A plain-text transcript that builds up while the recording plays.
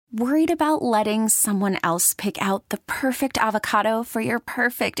Worried about letting someone else pick out the perfect avocado for your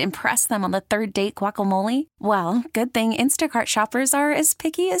perfect impress them on the third date guacamole? Well, good thing Instacart shoppers are as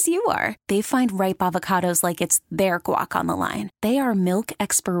picky as you are. They find ripe avocados like it's their guac on the line. They are milk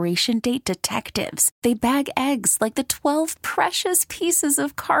expiration date detectives. They bag eggs like the 12 precious pieces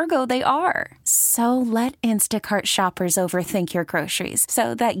of cargo they are. So let Instacart shoppers overthink your groceries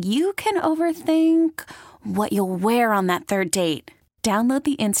so that you can overthink what you'll wear on that third date. Download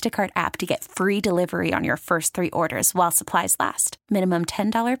the Instacart app to get free delivery on your first 3 orders while supplies last. Minimum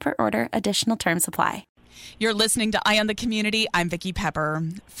 $10 per order. Additional terms apply. You're listening to Eye on the Community. I'm Vicki Pepper.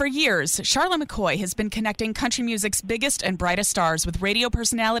 For years, Sharla McCoy has been connecting country music's biggest and brightest stars with radio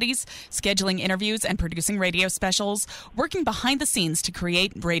personalities, scheduling interviews and producing radio specials, working behind the scenes to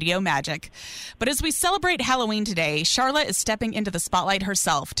create radio magic. But as we celebrate Halloween today, Sharla is stepping into the spotlight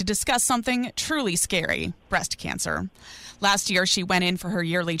herself to discuss something truly scary: breast cancer. Last year, she went in for her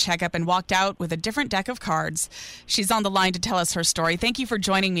yearly checkup and walked out with a different deck of cards. She's on the line to tell us her story. Thank you for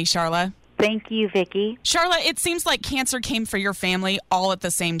joining me, Sharla. Thank you, Vicki. Sharla, it seems like cancer came for your family all at the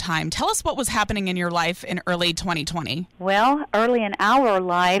same time. Tell us what was happening in your life in early 2020. Well, early in our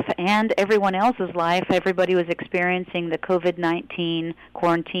life and everyone else's life, everybody was experiencing the COVID-19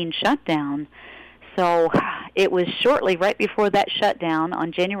 quarantine shutdown. So it was shortly right before that shutdown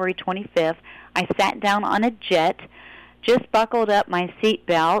on January 25th, I sat down on a jet, just buckled up my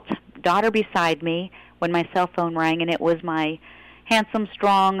seatbelt, daughter beside me, when my cell phone rang, and it was my handsome,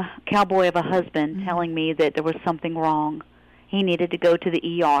 strong cowboy of a husband telling me that there was something wrong. He needed to go to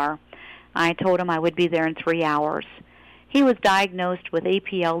the ER. I told him I would be there in 3 hours. He was diagnosed with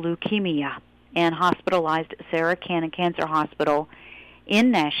APL leukemia and hospitalized at Sarah Cannon Cancer Hospital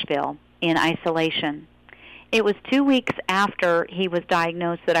in Nashville in isolation. It was 2 weeks after he was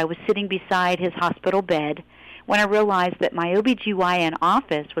diagnosed that I was sitting beside his hospital bed when I realized that my OBGYN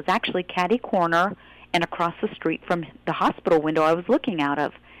office was actually catty corner and across the street from the hospital window I was looking out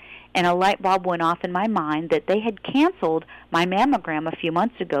of. And a light bulb went off in my mind that they had canceled my mammogram a few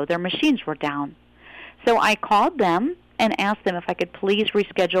months ago. Their machines were down. So I called them and asked them if I could please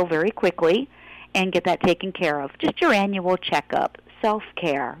reschedule very quickly and get that taken care of. Just your annual checkup,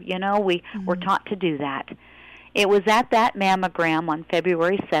 self-care. You know, we're taught to do that. It was at that mammogram on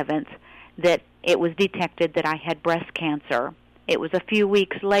February 7th that it was detected that I had breast cancer. It was a few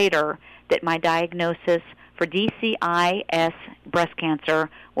weeks later that my diagnosis for DCIS breast cancer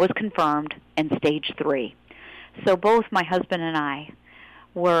was confirmed and stage 3. So both my husband and I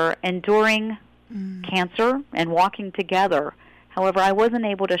were enduring cancer and walking together. However, I wasn't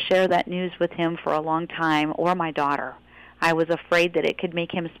able to share that news with him for a long time, or my daughter. I was afraid that it could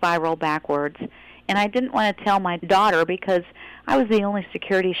make him spiral backwards. And I didn't want to tell my daughter because I was the only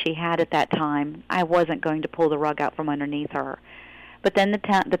security she had at that time. I wasn't going to pull the rug out from underneath her. But then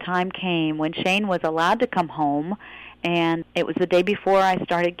the time came when Shane was allowed to come home, and it was the day before I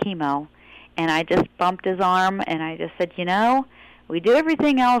started chemo. And I just bumped his arm, and I just said, you know, we do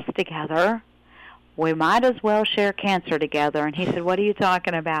everything else together. We might as well share cancer together. And he said, what are you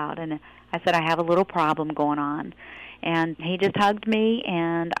talking about? And I said, I have a little problem going on. And he just hugged me,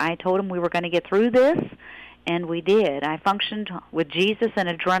 and I told him we were going to get through this, and we did. I functioned with Jesus and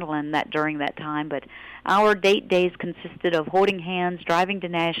adrenaline during that time, but our date days consisted of holding hands, driving to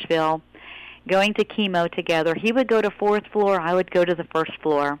Nashville, going to chemo together. He would go to 4th floor, I would go to the 1st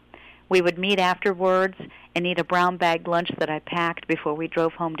floor. We would meet afterwards and eat a brown bag lunch that I packed before we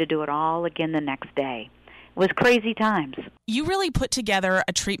drove home to do it all again the next day. It was crazy times. You really put together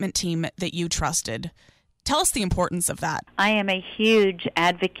a treatment team that you trusted. Tell us the importance of that. I am a huge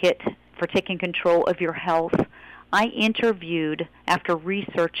advocate for taking control of your health. I interviewed, after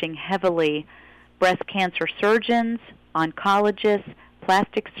researching heavily, breast cancer surgeons, oncologists,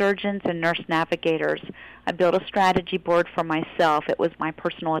 plastic surgeons, and nurse navigators. I built a strategy board for myself. It was my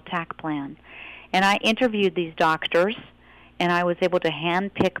personal attack plan. And I interviewed these doctors, and I was able to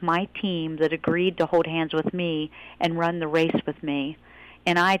handpick my team that agreed to hold hands with me and run the race with me.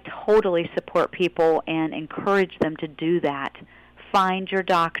 And I totally support people and encourage them to do that. Find your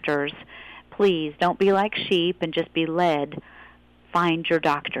doctors. Please, don't be like sheep and just be led. Find your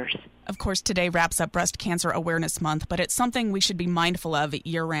doctors. Of course, today wraps up Breast Cancer Awareness Month, but it's something we should be mindful of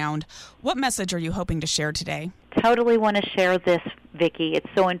year-round. What message are you hoping to share today? Totally want to share this, Vicki. It's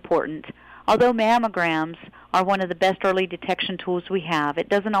so important. Although mammograms are one of the best early detection tools we have, it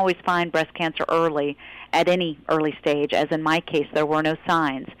doesn't always find breast cancer early at any early stage, as in my case, there were no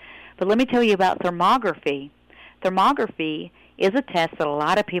signs. But let me tell you about thermography. Thermography is a test that a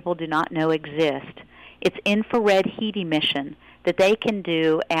lot of people do not know exists. It's infrared heat emission that they can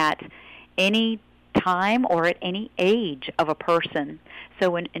do at any time or at any age of a person. So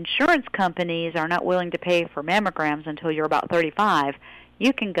when insurance companies are not willing to pay for mammograms until you're about 35,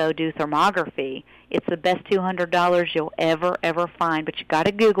 you can go do thermography. It's the best $200 you'll ever find, but you got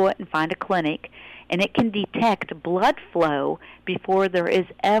to Google it and find a clinic, and it can detect blood flow before there is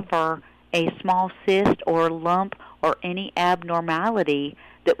ever a small cyst or lump or any abnormality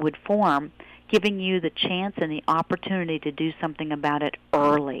that would form, giving you the chance and the opportunity to do something about it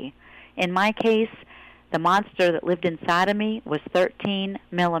early. In my case, the monster that lived inside of me was 13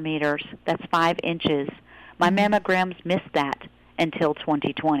 millimeters. That's 5 inches. My mammograms missed that until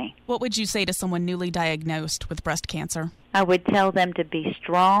 2020. What would you say to someone newly diagnosed with breast cancer? I would tell them to be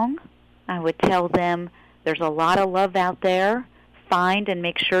strong. I would tell them there's a lot of love out there. Find and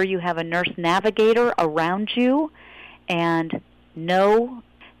make sure you have a nurse navigator around you, and know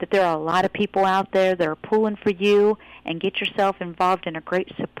that there are a lot of people out there that are pulling for you, and get yourself involved in a great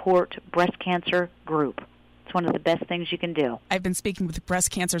support breast cancer group. It's one of the best things you can do. I've been speaking with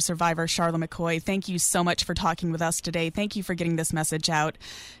breast cancer survivor Sharla McCoy. Thank you so much for talking with us today. Thank you for getting this message out,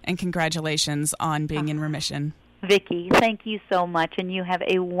 and congratulations on being in remission. Vicki, thank you so much, and you have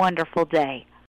a wonderful day.